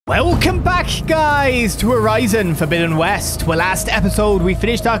Welcome back, guys, to Horizon Forbidden West, where last episode we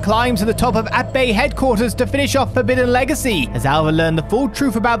finished our climb to the top of At Bay headquarters to finish off Forbidden Legacy, as Alva learned the full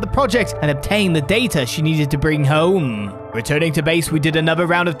truth about the project and obtained the data she needed to bring home. Returning to base, we did another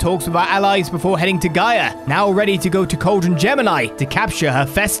round of talks with our allies before heading to Gaia, now ready to go to Cauldron GEMINI to capture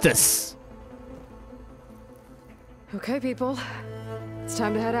HEPHAESTUS. Okay, people. It's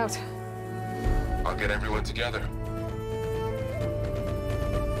time to head out. I'll get everyone together.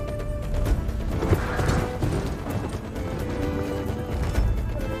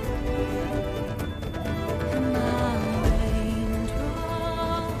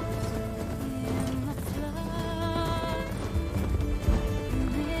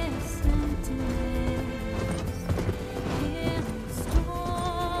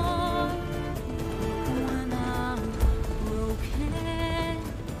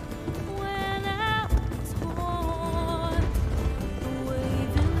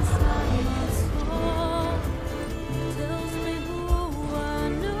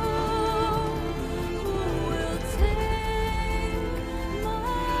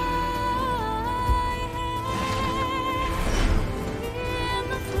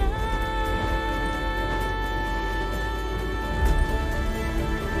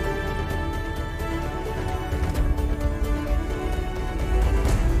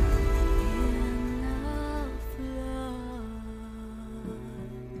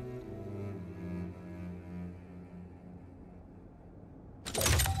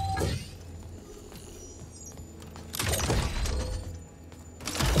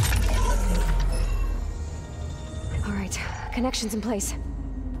 Connections in place.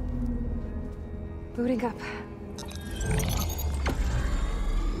 Booting up.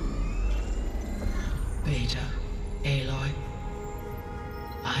 Beta, Aloy.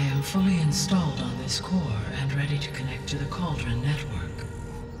 I am fully installed on this core and ready to connect to the Cauldron network.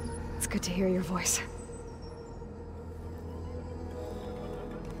 It's good to hear your voice.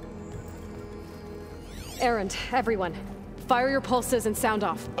 Errand, everyone. Fire your pulses and sound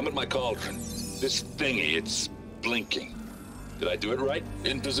off. I'm at my cauldron. This thingy, it's blinking. Did I do it right?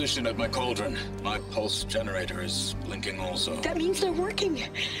 In position at my cauldron. My pulse generator is blinking also. That means they're working.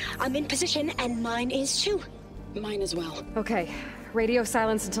 I'm in position and mine is too. Mine as well. Okay. Radio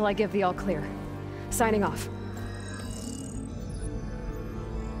silence until I give the all clear. Signing off.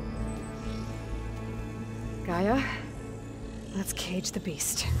 Gaia, let's cage the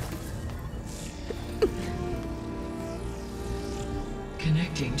beast.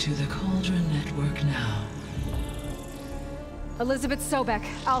 Connecting to the Cauldron network now. Elizabeth Sobek,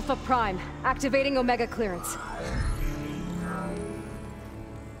 Alpha Prime, activating Omega clearance.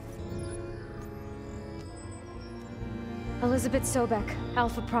 Elizabeth Sobek,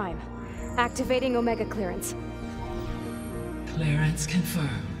 Alpha Prime, activating Omega clearance. Clearance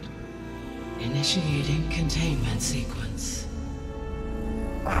confirmed. Initiating containment sequence.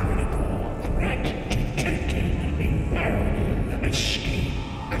 Critical threat detected in narrative escape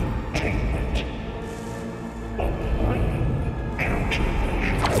containment.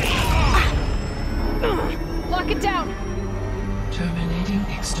 Lock it down! Terminating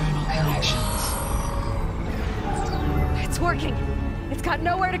external connections. It's working. It's got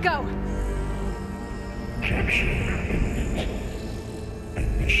nowhere to go. Capture imminent.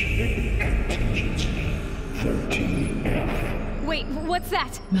 Initiating contingency 13F. Wait, what's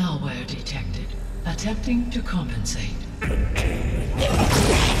that? Malware detected. Attempting to compensate.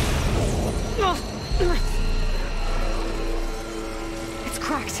 It's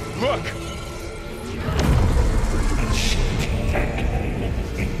cracked. Look! Activated.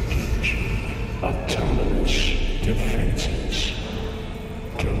 Engaging autonomous defenses.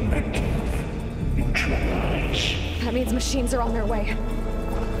 Directive. Neutralize. That means machines are on their way.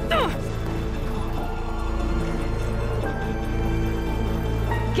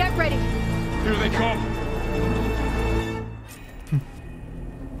 Get ready! Here they come!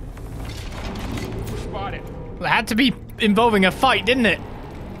 Spotted. Well, it had to be involving a fight, didn't it?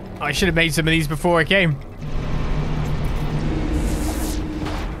 I should have made some of these before I came.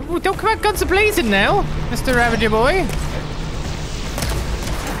 Ooh, don't come out guns a-blazing now, Mr. Ravager boy.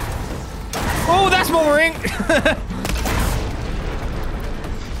 Oh, that's boring. Keep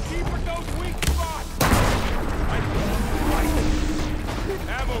with those weak spots!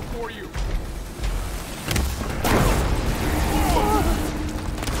 Ammo for you!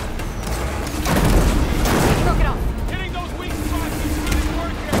 Broke it off. Hitting those weak spots is really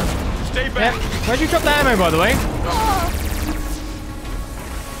working! Stay back! Yep. Where'd you drop the ammo, by the way?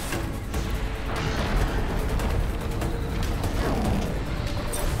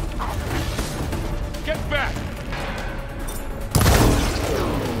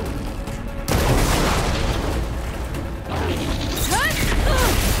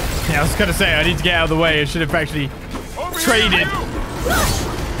 was gonna say, I need to get out of the way. I should have actually traded.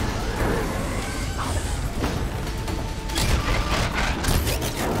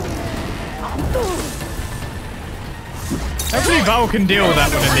 Hopefully Varl can deal with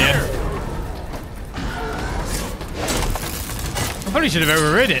that one in the end. I probably should have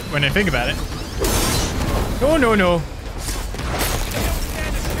overrid it when I think about it. Oh, no, no.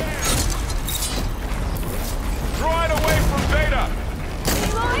 Draw it away from Beta!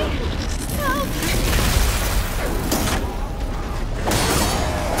 Aloy! Help!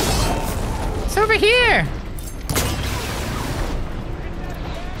 It's over here.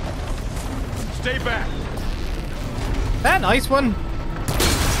 Stay back! That nice one.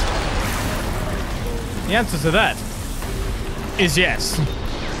 The answer to that is yes.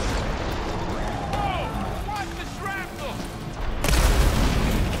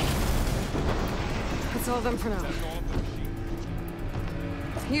 That's all of them for now.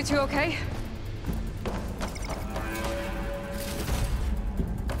 You two okay?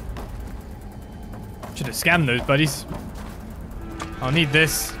 Should have scanned those buddies. I'll need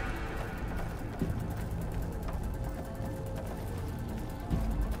this.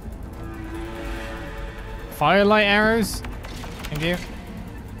 Firelight arrows. Thank you.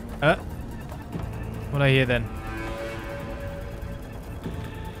 What do I hear then?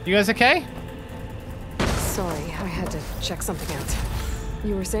 You guys okay? Sorry, I had to check something out.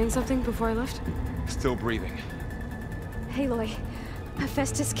 You were saying something before I left? Still breathing. Aloy,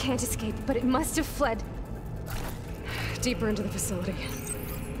 Hephaestus can't escape, but it must have fled deeper into the facility.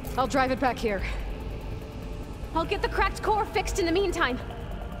 I'll drive it back here. I'll get the cracked core fixed in the meantime.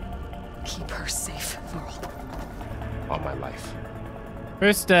 Keep her safe, Varl. On my life.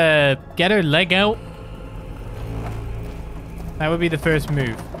 First, get her leg out. That would be the first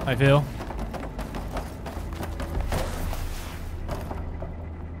move, I feel.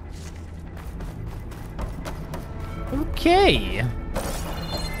 Okay.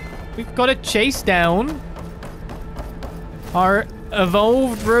 We've got to chase down our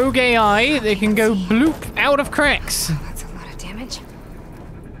evolved rogue AI. They can go bloop out of cracks. That's a lot of damage.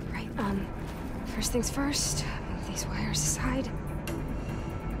 Right, first things first, move these wires aside.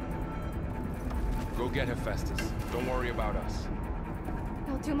 Go get Hephaestus. Don't worry about us.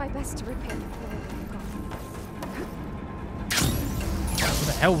 I'll do my best to repair the What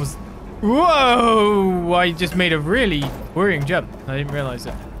the hell was... Whoa! I just made a really worrying jump. I didn't realize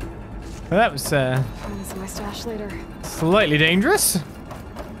it. Well, that was Find this in my stash later. slightly dangerous.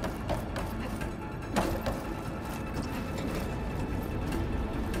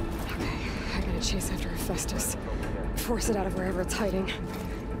 Okay, I gotta chase after Hephaestus. Force it out of wherever it's hiding.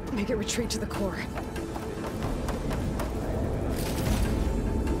 Make it retreat to the core.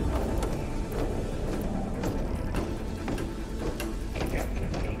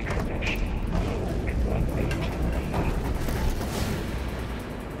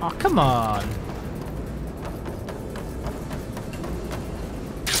 Oh, come on.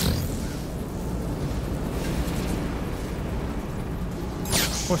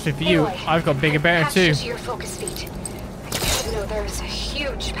 Fortunately for you, Aloy, I've got bigger, better patched you too. to your focus feed. You should know there's a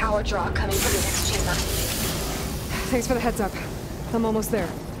huge power draw coming from the next chamber. Thanks for the heads up. I'm almost there.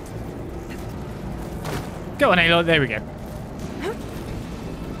 Go on, Aloy. There we go.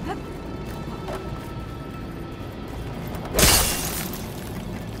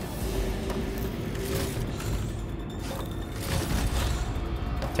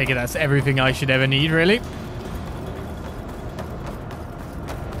 Take it, that's everything I should ever need, really.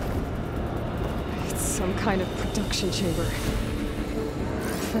 It's some kind of production chamber.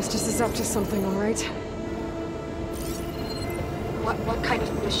 Hephaestus is up to something, all right? What kind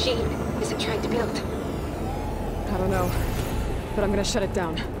of machine is it trying to build? I don't know, but I'm gonna shut it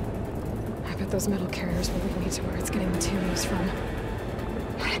down. I bet those metal carriers will lead me to where it's getting materials from.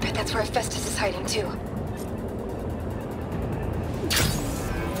 I bet that's where Hephaestus is hiding too.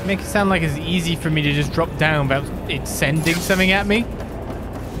 Make it sound like it's easy for me to just drop down without it sending something at me.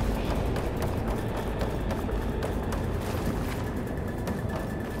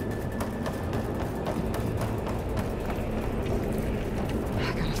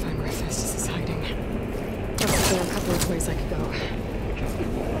 I gotta find where Hephaestus is hiding. There are a couple of ways I could go.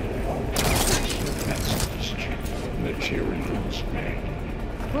 Materials made.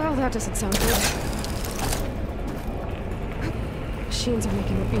 Well, that doesn't sound good. Machines are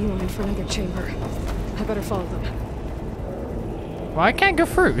making a beeline for another chamber. I better follow them. Well, I can't go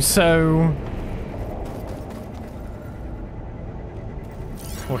through, so...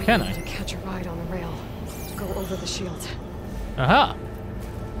 Or can I? To catch a ride on the rail. Go over the shield. Aha!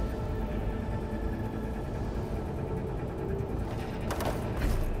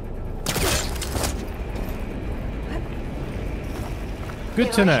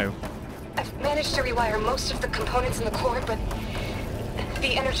 Good to know. I've managed to rewire most of the components in the core, but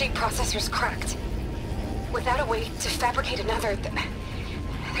the energy processor's cracked. Without a way to fabricate another,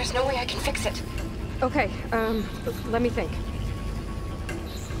 there's no way I can fix it. Okay, let me think.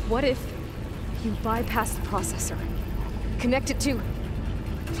 What if you bypass the processor? Connect it to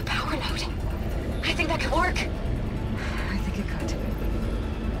the power node? I think that could work. I think it could.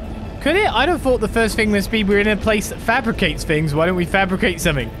 Could it? I don't thought the first thing must be we're in a place that fabricates things. Why don't we fabricate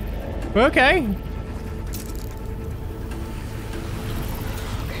something? Okay. There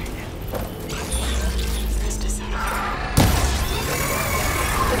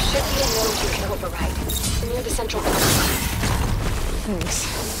should be a node you can override near the central power. Thanks.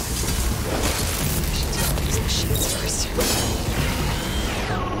 I should test these machines first.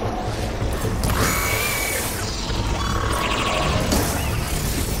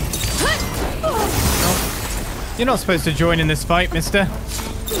 You're not supposed to join in this fight, mister.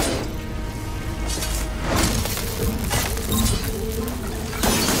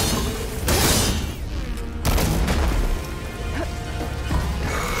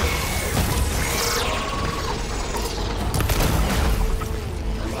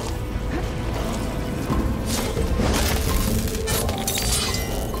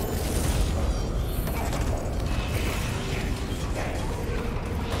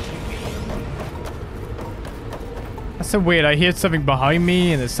 So weird. I hear something behind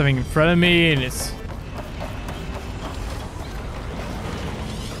me and there's something in front of me and it's...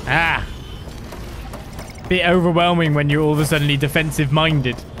 Bit overwhelming when you're all of a sudden defensive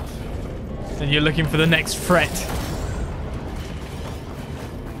minded and you're looking for the next threat.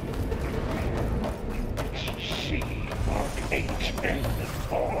 C Mark 8 and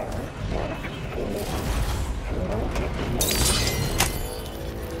R Mark 4.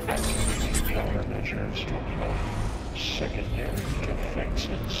 Activating countermeasures to block secondary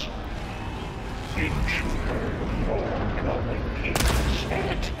defenses. Intruder foregoing is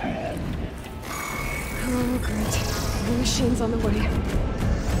at hand. Oh, great. The machine's on the way.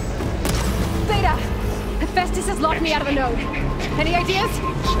 Beta! Hephaestus has locked me out of the node. Any ideas?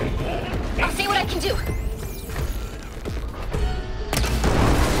 I'll see what I can do.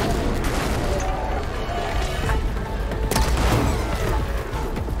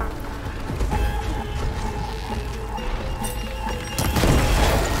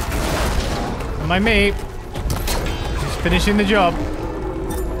 My mate. Just finishing the job.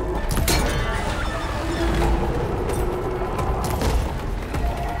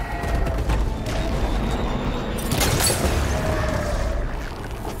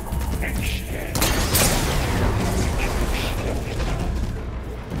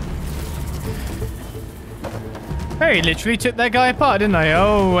 Hey, literally took that guy apart, didn't I?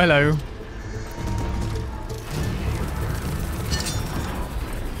 Oh, hello.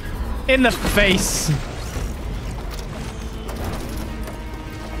 In the face.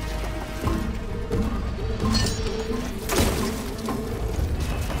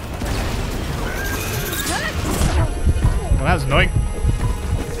 Well, that was annoying.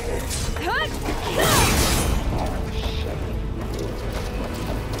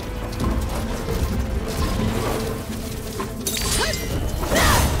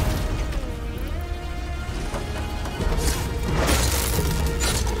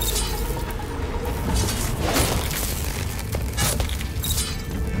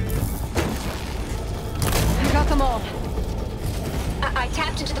 I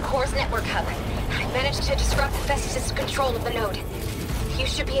tapped into the core's network hub. I managed to disrupt Hephaestus' control of the node. You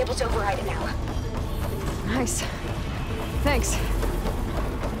should be able to override it now. Nice. Thanks.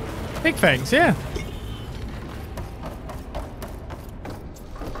 Big thanks, yeah.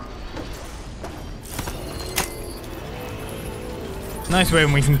 Nice way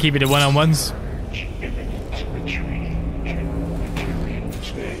when we can keep it at one-on-ones.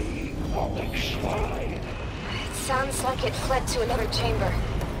 Sounds like it fled to another chamber.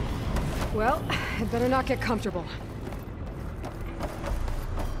 Well, I'd better not get comfortable.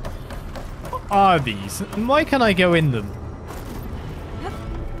 What are these? And why can't I go in them?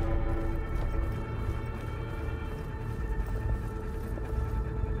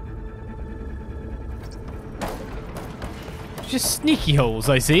 Just sneaky holes,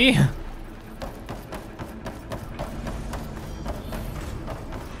 I see.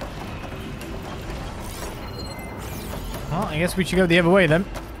 Well, I guess we should go the other way then.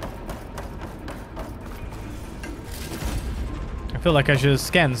 I feel like I should have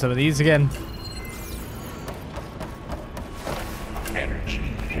scanned some of these again.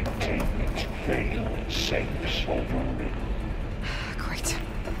 Energy containment failed. Safes overridden. Great.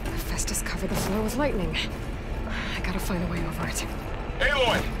 Hephaestus covered the floor with lightning. I gotta find a way over it.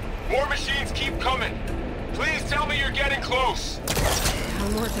 Aloy, more machines keep coming. Please tell me you're getting close.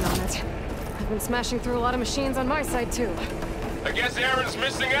 I'm working on it. I've been smashing through a lot of machines on my side, too. I guess Aaron's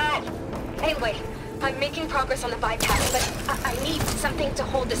missing out. Anyway, I'm making progress on the bypass, but I need something to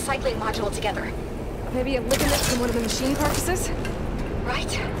hold the cycling module together. Maybe a ligament from one of the machine carcasses?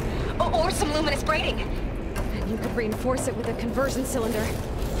 Right? Or some luminous braiding. And you could reinforce it with a conversion cylinder.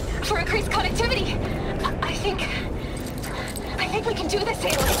 For increased connectivity. I think we can do this,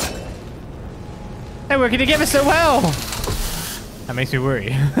 Aloy. They're working together so well. That makes me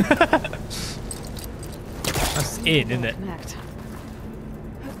worry. That's it, isn't it? Connect.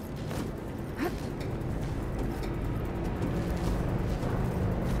 I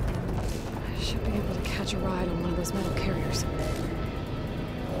should be able to catch a ride on one of those metal carriers.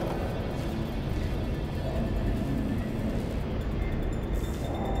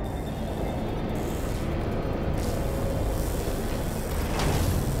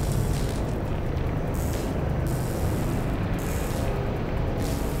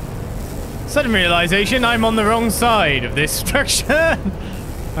 Sudden realization, I'm on the wrong side of this structure. I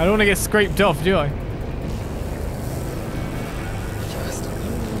don't want to get scraped off, do I? Just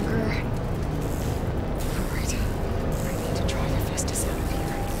longer. Alright. I need to drive Hephaestus out of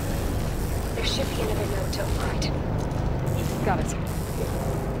here. There should be another node to override. Got it.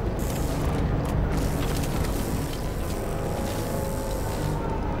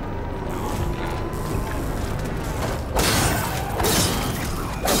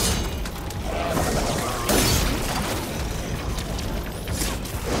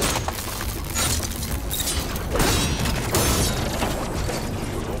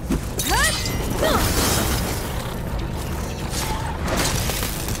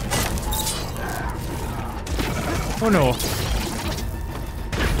 Oh no.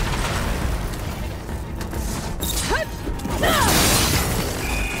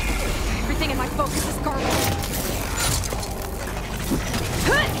 Everything in my focus is garbage.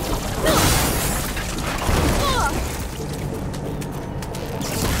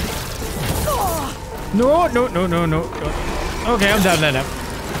 No, no, no, no, no. Okay, I'm down there now.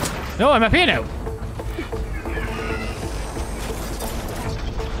 No, I'm up here now.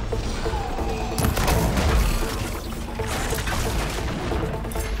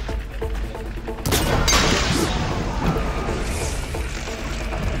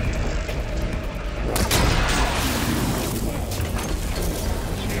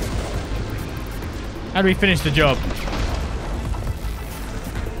 How do we finish the job?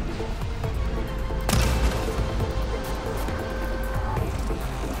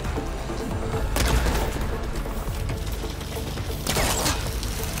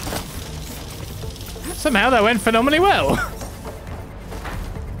 Somehow that went phenomenally well.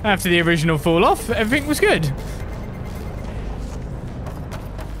 After the original fall off, everything was good.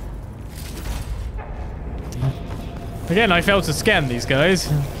 Again, I failed to scan these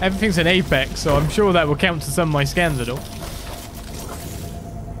guys. Everything's an apex, so I'm sure that will count to some of my scans at all.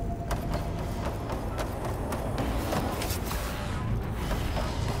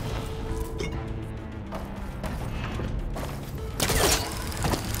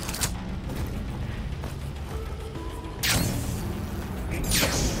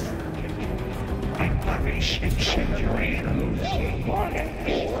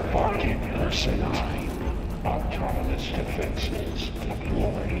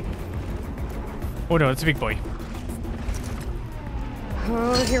 Oh no, it's a big boy.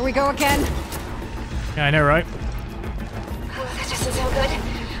 Oh, here we go again. Yeah, I know, right? Oh, that doesn't sound good.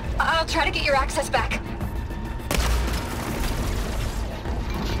 I'll try to get your access back.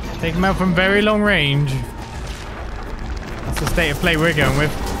 Take him out from very long range. That's the state of play we're going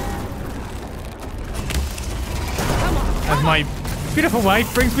with. As my beautiful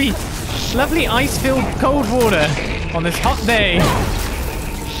wife brings me lovely ice-filled cold water on this hot day.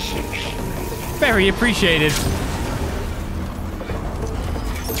 Very appreciated.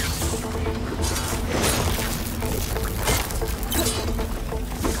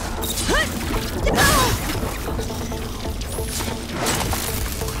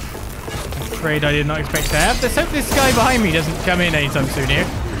 Afraid I did not expect to have. Let's hope this guy behind me doesn't come in anytime soon here.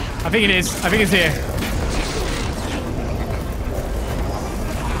 I think it is. I think it's here.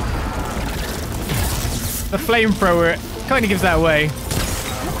 The flamethrower kind of gives that away.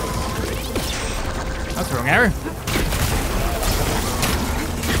 That's the wrong arrow.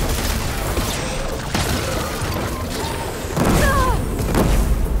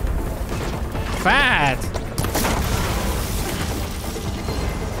 Bad.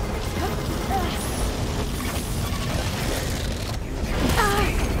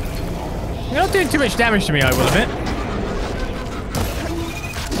 You're not doing too much damage to me, I will admit.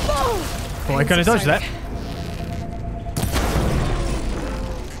 Oh, I kind of dodged that.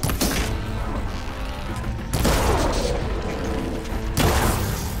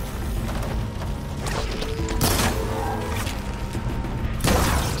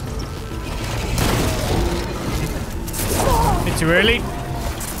 Bit too early.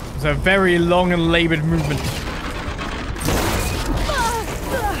 It's a very long and labored movement.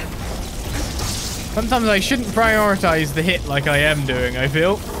 Sometimes I shouldn't prioritize the hit like I am doing, I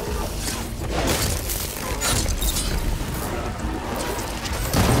feel.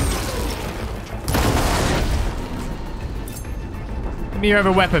 Give me your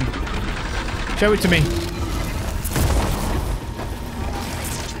other weapon. Show it to me.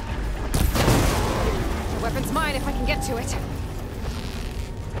 The weapon's mine if I can get to it.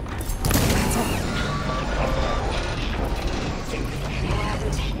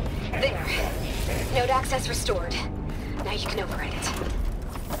 And there. Node access restored. Now you can override it.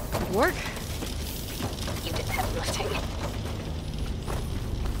 Good work. You did the heavy lifting.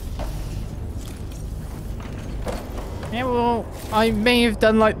 Yeah, well, I may have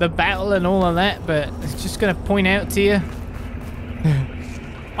done like the battle and all of that, but it's just gonna point out to you.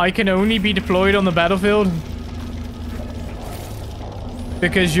 I can only be deployed on the battlefield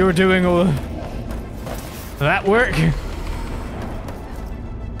because you're doing all that work.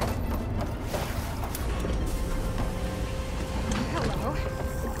 Hello.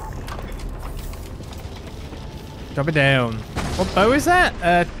 Drop it down. What bow is that?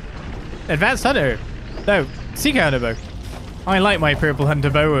 Advanced Hunter. No, Seeker Hunter bow. I like my purple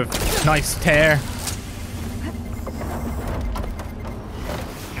hunter bow with nice tear.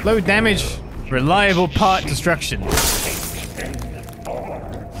 Low damage, reliable part destruction.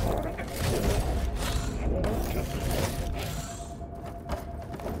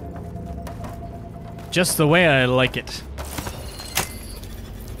 Just the way I like it.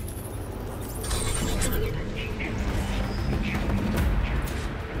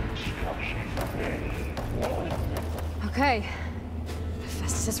 Okay.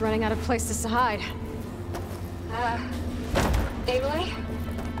 Hephaestus is running out of places to hide. Aloy?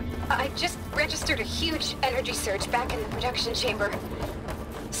 I just registered a huge energy surge back in the production chamber.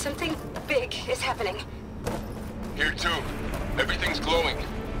 Something big is happening. Here too. Everything's glowing.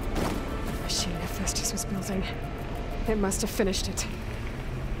 The machine Hephaestus was building. It must have finished it.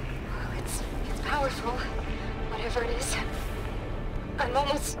 Oh, it's powerful. Whatever it is. I'm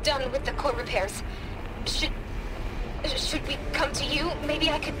almost done with the core repairs. Should we come to you? Maybe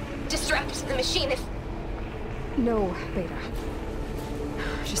I could distract the machine if... No, Beta.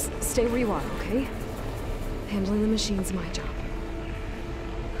 Just stay where you are, okay? Handling the machine's my job.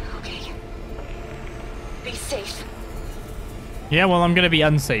 Okay. Be safe. Yeah, well, I'm gonna be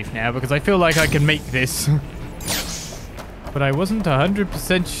unsafe now because I feel like I can make this. But I wasn't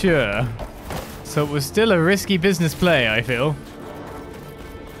 100% sure. So it was still a risky business play, I feel.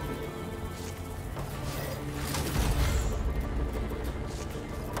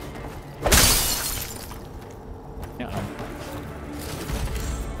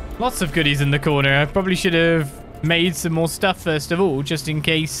 Lots of goodies in the corner. I probably should have made some more stuff first of all, just in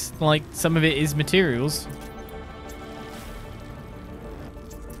case, like, some of it is materials.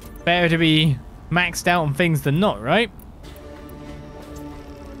 Better to be maxed out on things than not, right?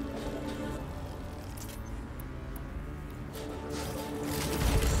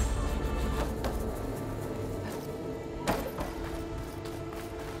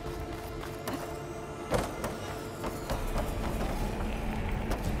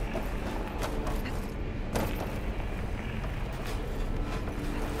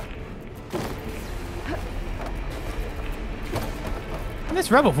 This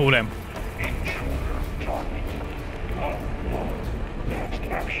rubble fall down.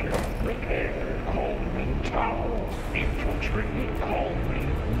 Capture, repair, Cauldron Tower, infiltrate Cauldron.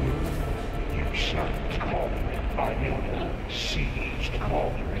 You sent Cauldron Iota, seized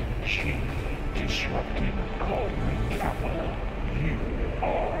Cauldron G, disrupted Cauldron Kappa. You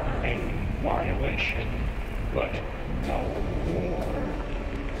are a violation, but no war.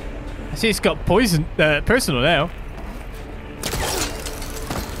 I see it's got poison, personal now.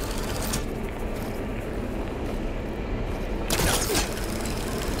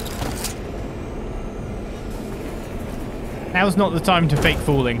 Now's not the time to fake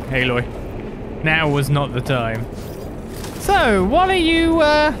fooling, Aloy. Now was not the time. So, what are you,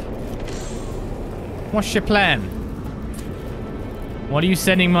 what's your plan? What are you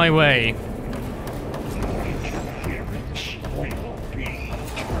sending my way? Interference will be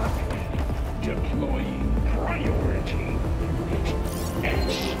deploying priority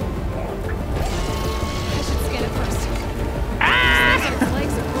S. I should scan it first. Ah! His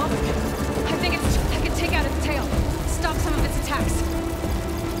legs are glowing.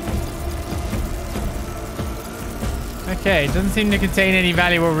 Okay, it doesn't seem to contain any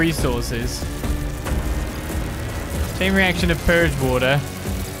valuable resources. Chain reaction of purge water.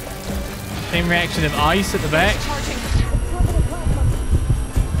 Chain reaction of ice at the back.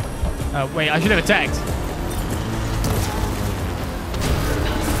 Oh, wait, I should have attacked.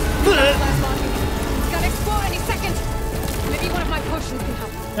 It's gonna explode any second. Maybe one of my potions can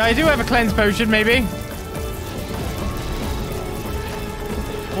help. I do have a cleanse potion, maybe.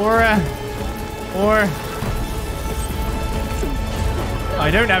 Or I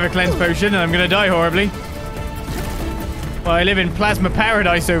don't have a cleanse potion and I'm gonna die horribly. Well, I live in plasma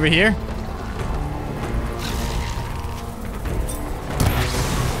paradise over here.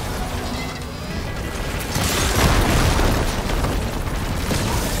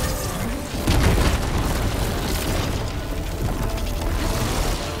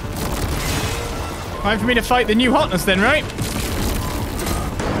 Time for me to fight the new hotness then, right?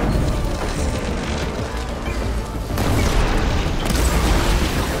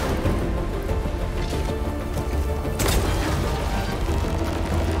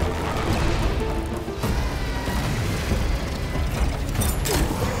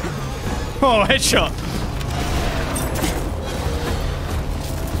 Oh, headshot.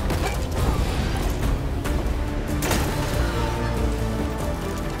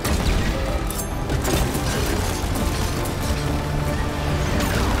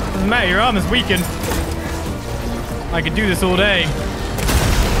 Doesn't matter, your arm is weakened. I could do this all day.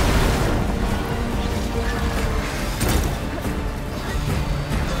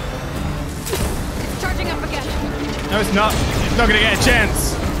 Charging up again. No, it's not. It's not gonna get a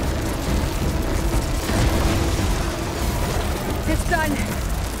chance. It's done.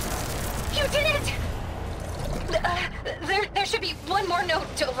 You did it! There should be one more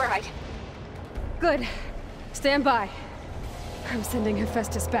note to override. Good. Stand by. I'm sending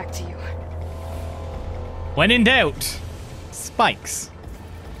Hephaestus back to you. When in doubt, spikes.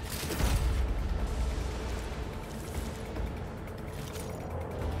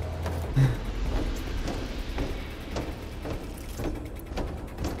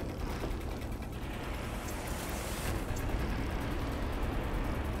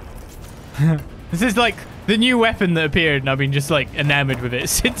 This is like the new weapon that appeared and I've been just like enamored with it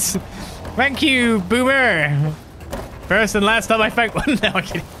since. Thank you, Boomer. First and last time I found one. No, I'm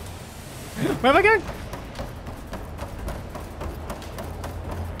kidding. Where am I going?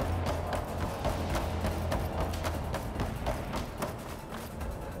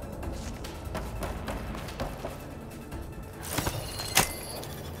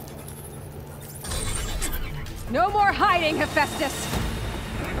 No more hiding, Hephaestus!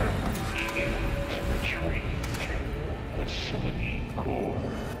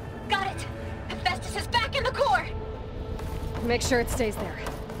 Got it! Hephaestus is back in the core! Make sure it stays there.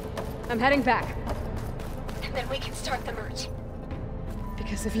 I'm heading back. And then we can start the merge.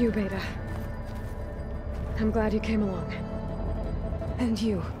 Because of you, Beta. I'm glad you came along. And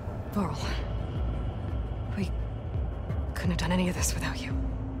you, Varl. We couldn't have done any of this without you.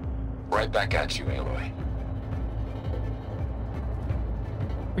 Right back at you, Aloy.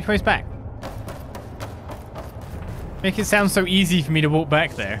 Which way's back? Make it sound so easy for me to walk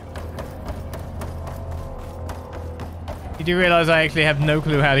back there. You do realize I actually have no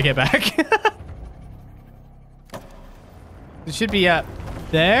clue how to get back. It should be up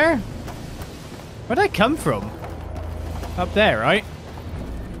there. Where'd I come from? Up there, right?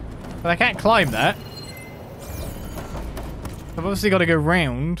 But I can't climb that. I've obviously got to go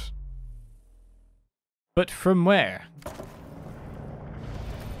round. But from where?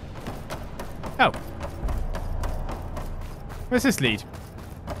 Oh. Where's this lead?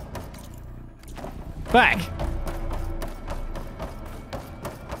 Back.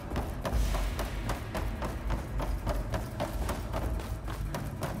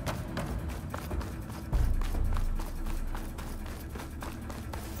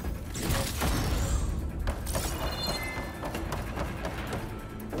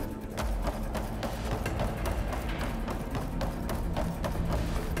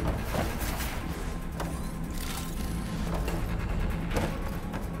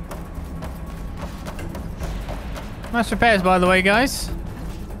 Nice repairs, by the way, guys.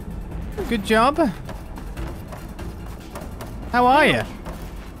 Good job. How are you?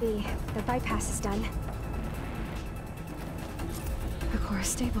 The bypass is done. The core is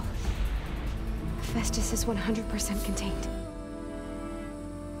stable. Hephaestus is 100% contained.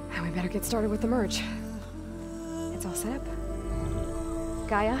 Now we better get started with the merge. It's all set up.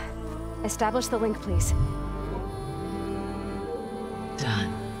 Gaia, establish the link, please.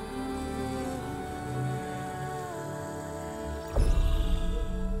 Done.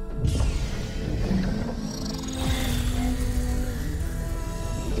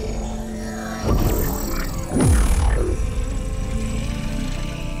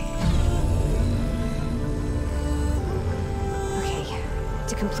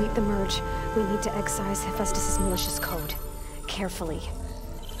 To complete the merge, we need to excise Hephaestus' malicious code. Carefully.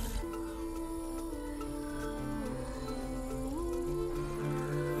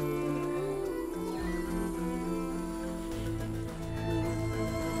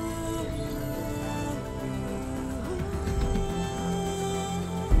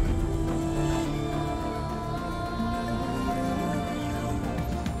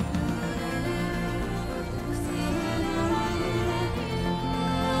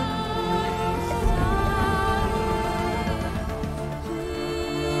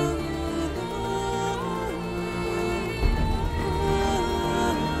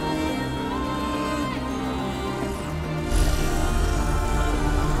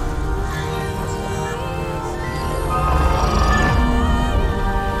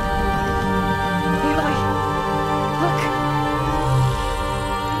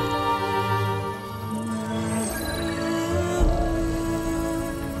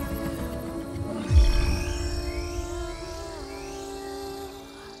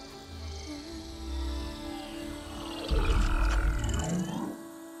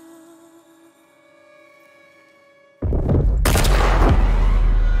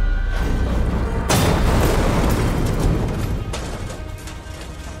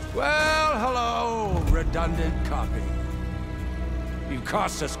 Redundant copy. You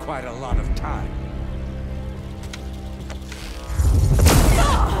cost us quite a lot of time.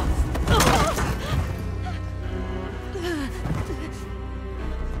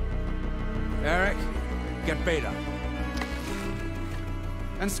 Eric, get Beta.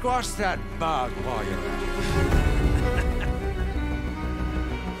 And squash that bug while you're at it.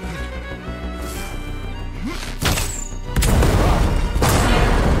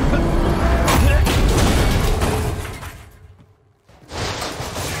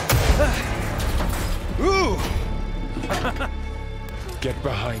 Get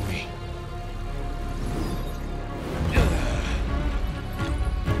behind me.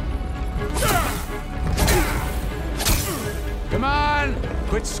 Come on!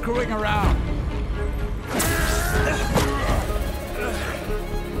 Quit screwing around.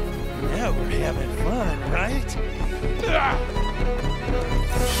 Now we're having fun, right?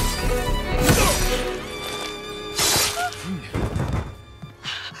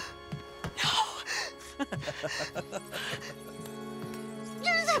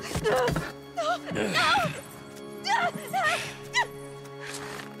 Aloy!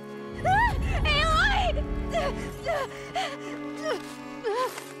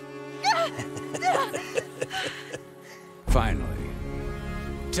 Finally.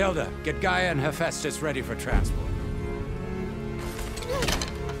 Tilda, get Gaia and Hephaestus ready for transport.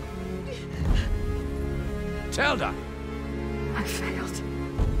 Tilda! I failed.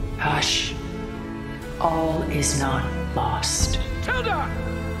 Hush. All is not lost. Tilda!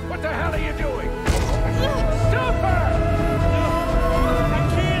 What the hell are you doing? Stop her!